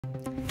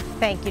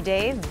Thank you,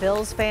 Dave.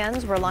 Bills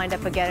fans were lined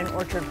up again in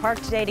Orchard Park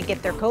today to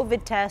get their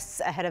COVID tests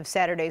ahead of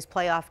Saturday's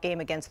playoff game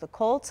against the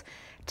Colts.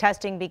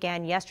 Testing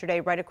began yesterday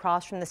right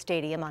across from the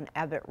stadium on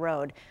Abbott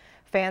Road.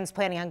 Fans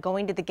planning on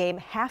going to the game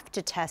have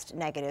to test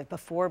negative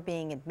before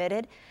being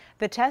admitted.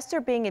 The tests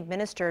are being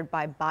administered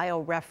by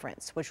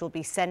BioReference, which will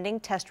be sending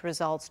test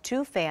results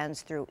to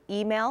fans through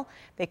email.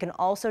 They can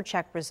also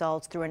check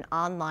results through an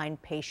online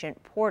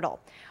patient portal.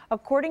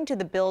 According to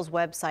the Bills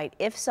website,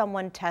 if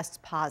someone tests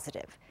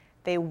positive,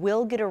 they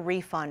will get a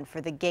refund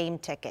for the game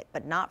ticket,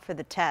 but not for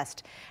the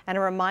test. And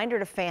a reminder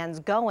to fans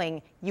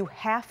going, you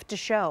have to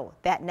show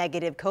that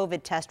negative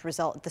COVID test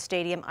result at the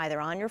stadium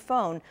either on your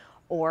phone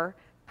or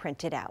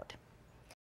print it out.